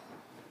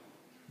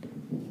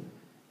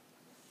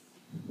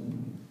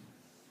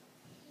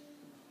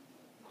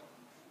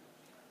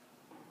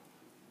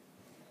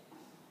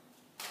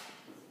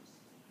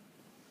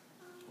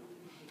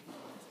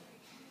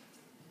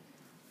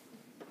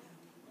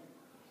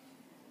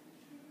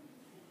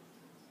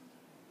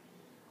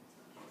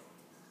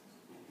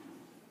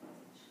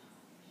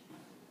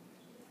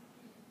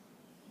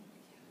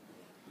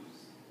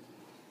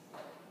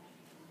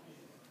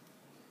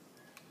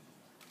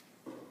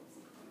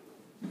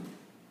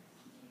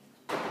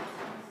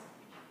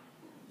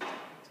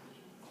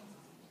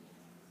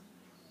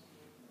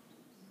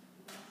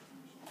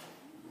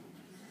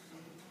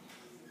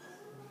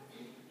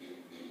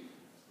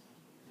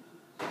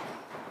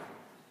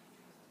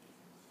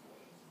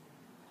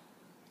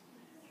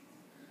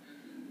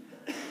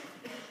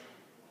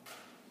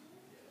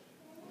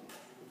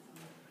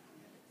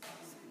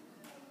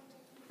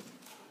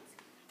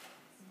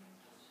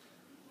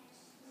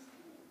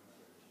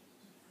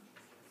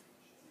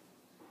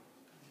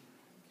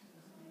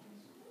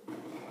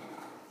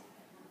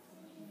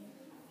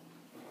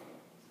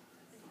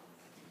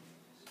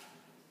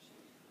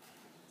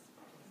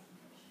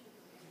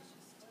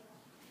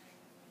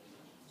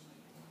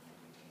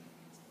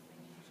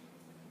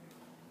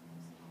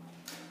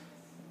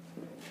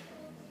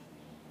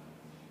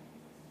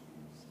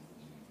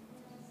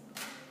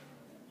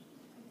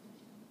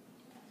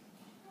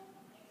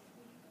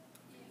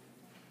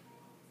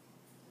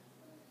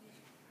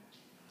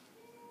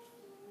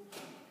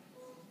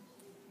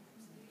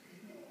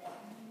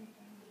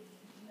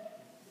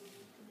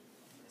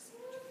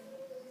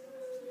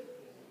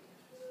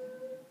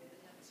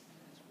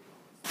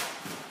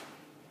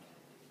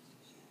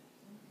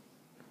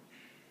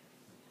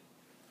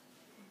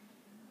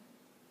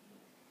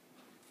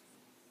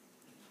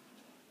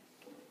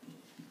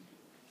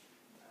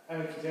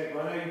 Okay,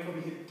 well, I know you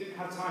probably didn't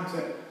have time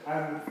to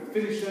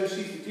finish those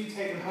sheets, but do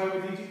take them home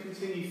with you. Do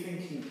continue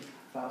thinking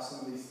about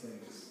some of these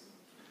things.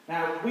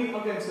 Now, we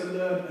are going to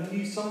learn a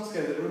new song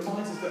together that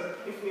reminds us that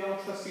if we are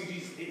trusting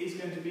Jesus, it is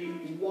going to be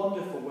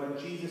wonderful when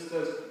Jesus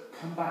does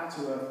come back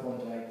to earth one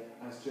day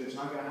as judge. And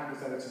I'm going to hand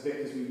this over to Vic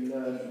as we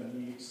learn a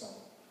new song.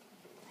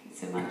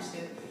 Thanks so much.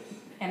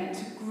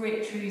 Two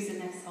great truths in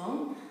this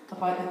song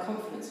about the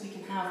confidence we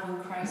can have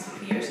when Christ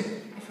appears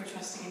if we're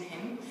trusting in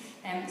him.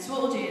 So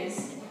what we'll do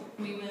is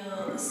we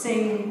will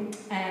sing,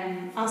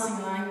 I'll sing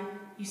a line,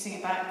 you sing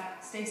it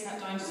back, stay sat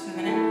down just for a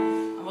minute,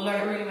 and we'll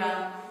learn it really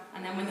well.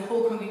 And then when the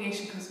whole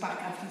congregation comes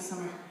back after the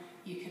summer,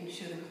 you can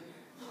show them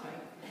how.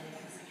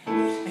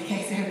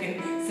 Okay, so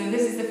good. So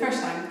this is the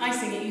first line. I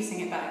sing it, you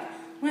sing it back.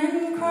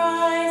 When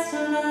Christ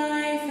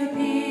alive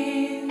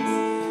appears,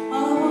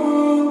 all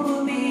hope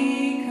will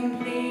be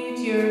complete.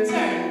 Your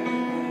turn.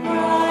 When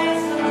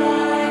Christ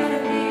alive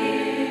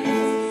appears,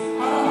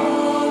 all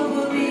hope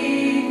will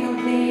be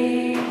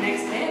complete.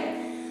 Next bit.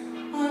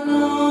 Our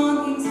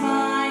longings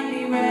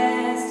finally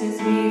rest as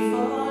we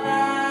fall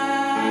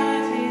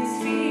at his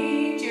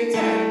feet. Your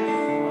turn.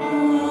 Our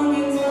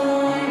longings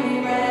finally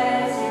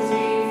rest as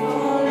we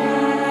fall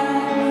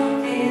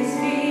at his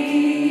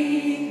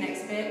feet.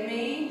 Next bit,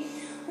 me.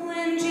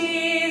 When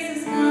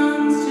Jesus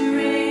comes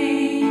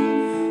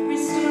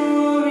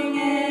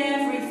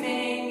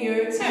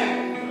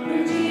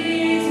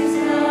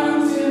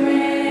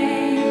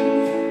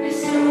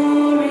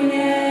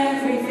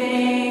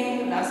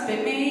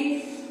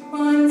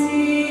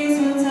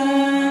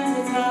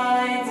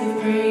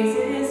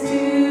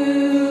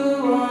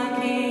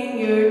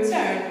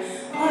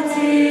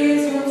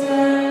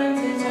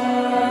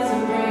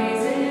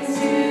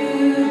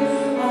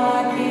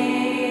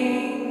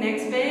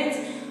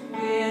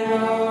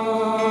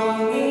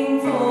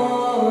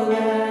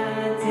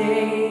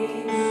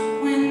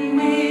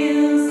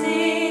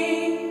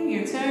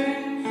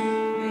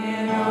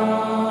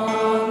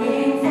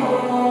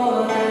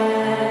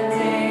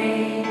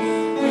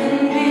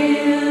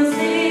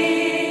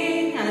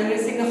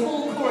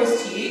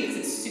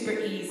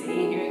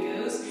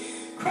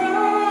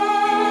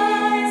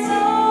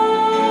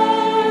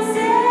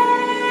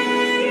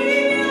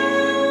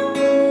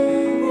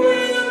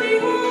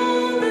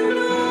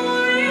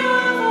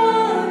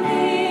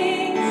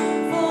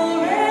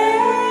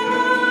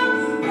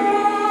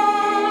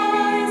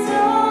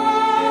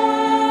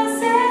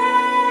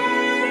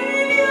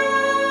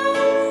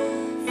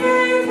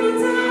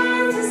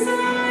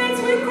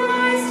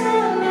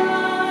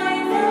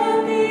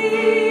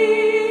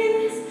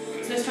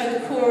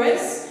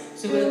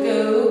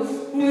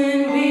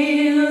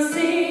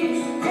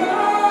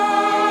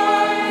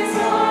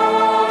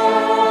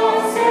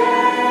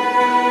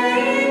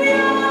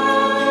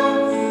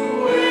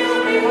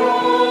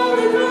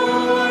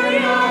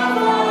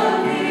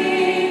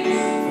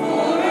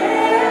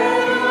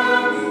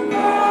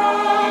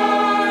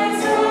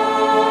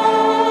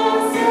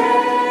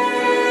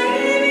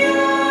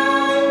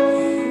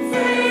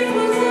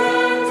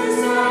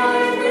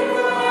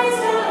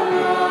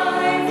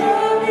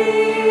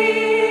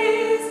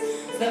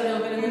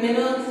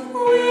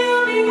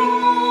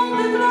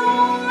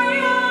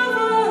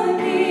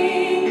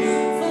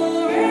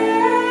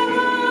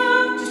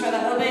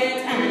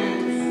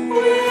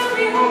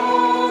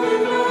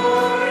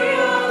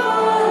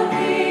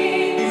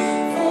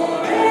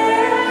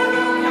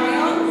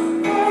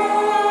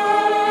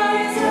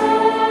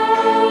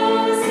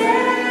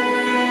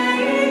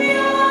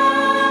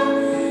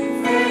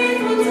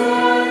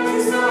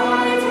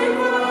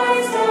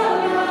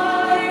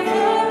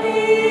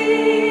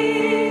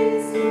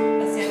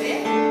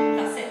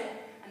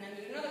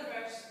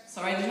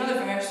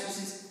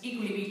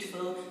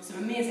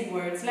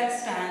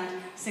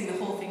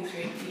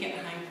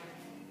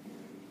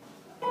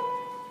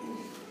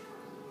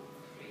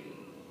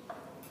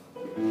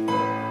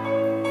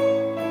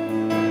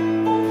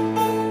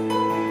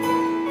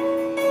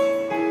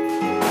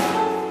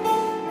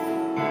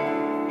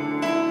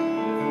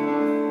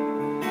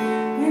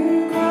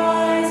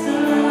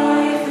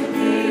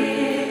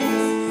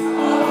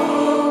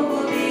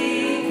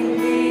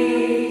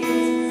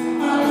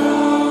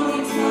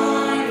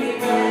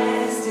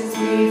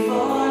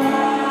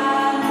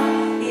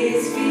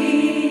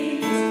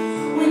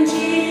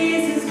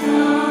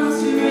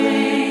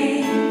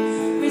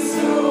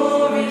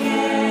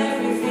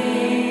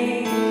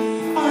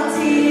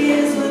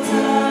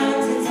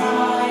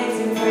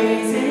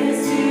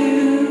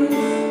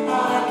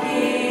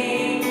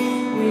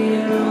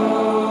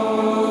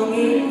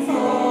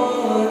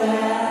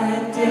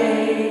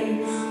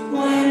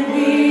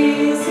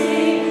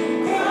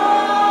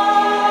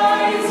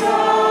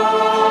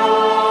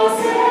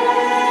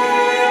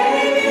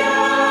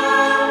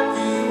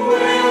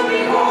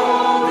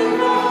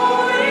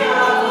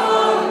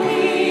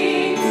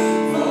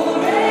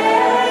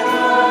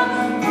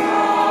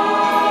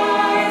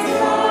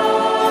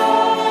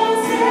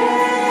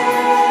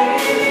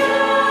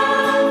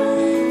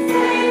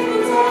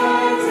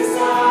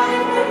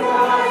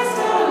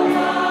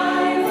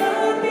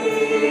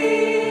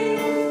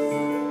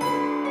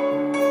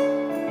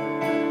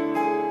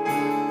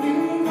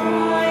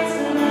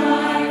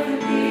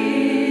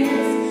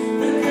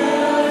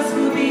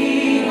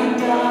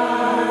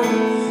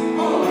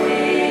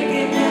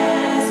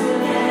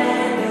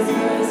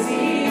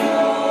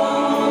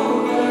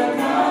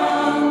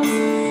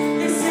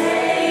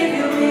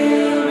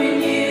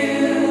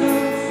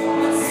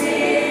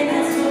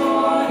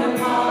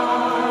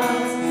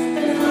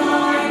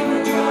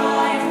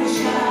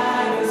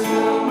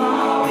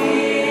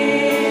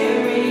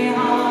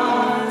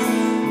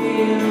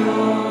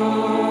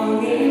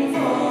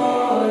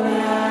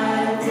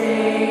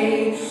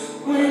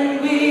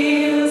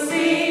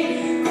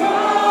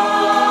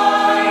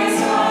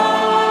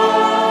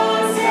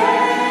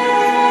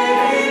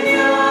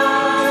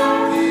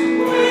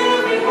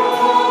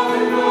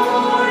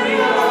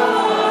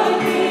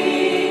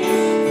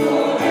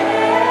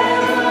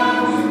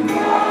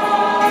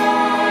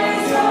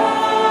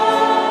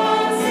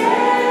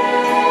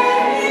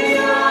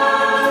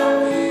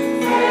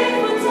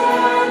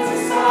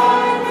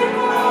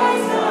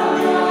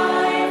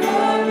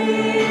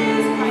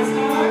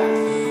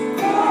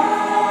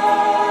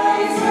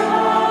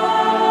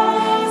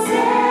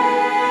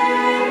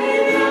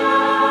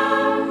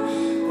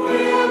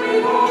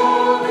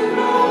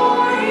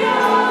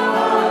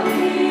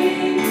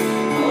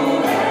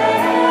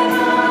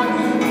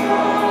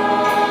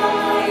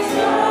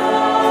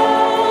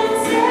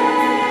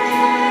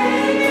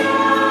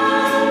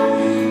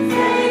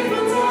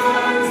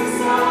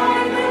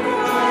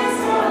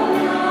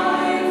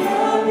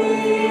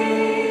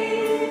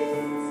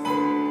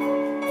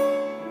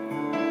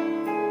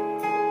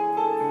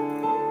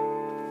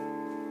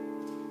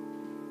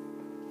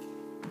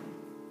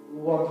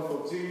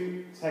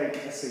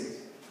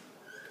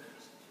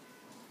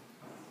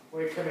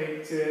we're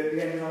coming to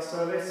the end of our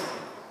service.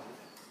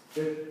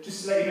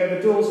 Just to let you know,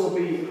 the doors will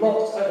be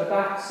locked at the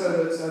back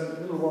so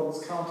that little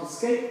ones can't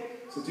escape.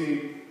 So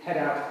do head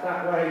out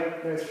that way.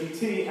 There's be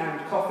tea and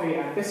coffee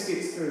and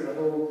biscuits through the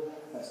hall.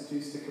 So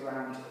do stick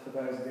around for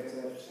those who get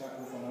to chat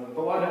with one another.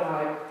 But why don't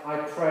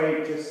I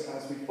pray just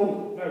as we...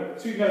 Oh, no,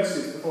 2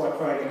 notices before I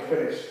pray and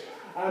finish.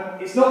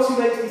 It's not too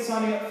late to be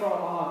signing up for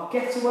our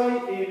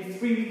getaway in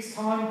 3 weeks'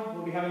 time.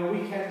 We'll be having a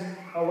weekend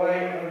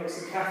away at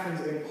St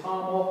Catherine's in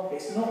Parmore.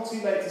 It's not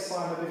too late to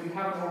sign up. If you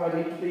haven't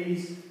already,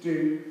 please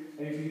do.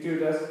 And if you do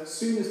it as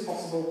soon as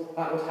possible,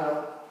 that would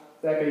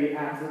help Debbie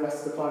and the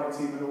rest of the planning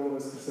team and all of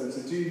us concerned.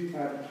 So do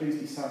please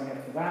be signing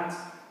up for that.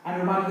 And a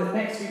reminder that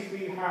next week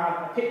we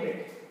have a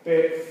picnic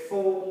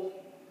before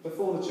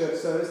the church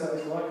service, that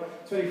is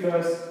right,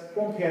 21st,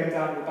 1 p.m.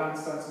 down at the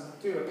bandstand,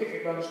 to do a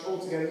picnic lunch all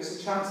together,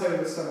 just a chance over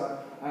the summer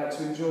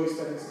to enjoy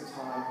spending some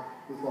time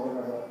with one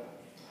another.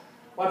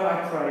 Why don't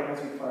I pray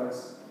as we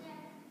close?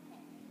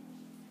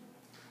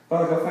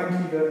 Father God,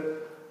 thank you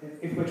that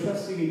if we're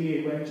trusting in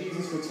you, when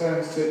Jesus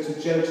returns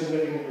to judge the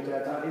living and the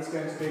dead, that is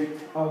going to be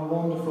a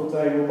wonderful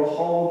day. We'll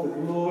behold the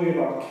glory of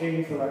our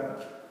King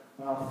forever,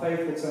 and our faith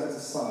will turn to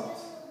sight,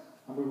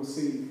 and we will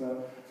see you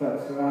for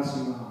as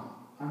you are.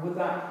 And with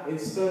that, it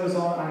spurs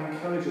on and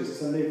encourages us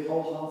to live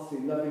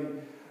wholeheartedly,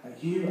 loving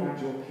you and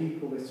your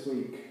people this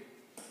week.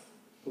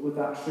 But with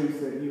that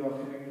truth that you are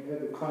coming,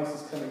 that Christ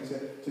is coming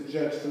to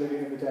judge the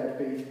living and the dead,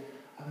 be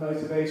a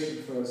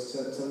motivation for us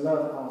to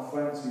love our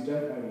friends who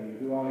don't know you,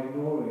 who are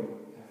ignoring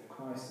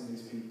Christ and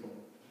his people.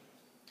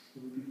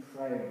 We will be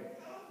praying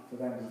for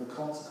them, because the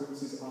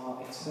consequences are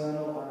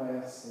eternal and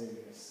they are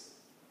serious.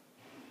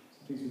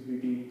 So please would we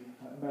be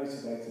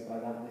motivated by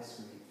that this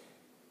week.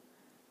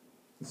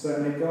 And so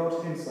may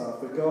God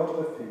himself, the God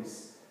of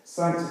peace,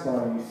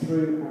 sanctify you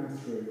through and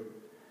through.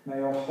 May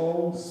your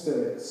whole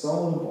spirit,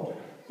 soul and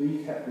body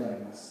be kept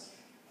blameless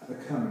at the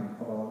coming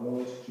of our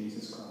Lord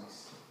Jesus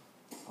Christ.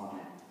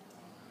 Amen.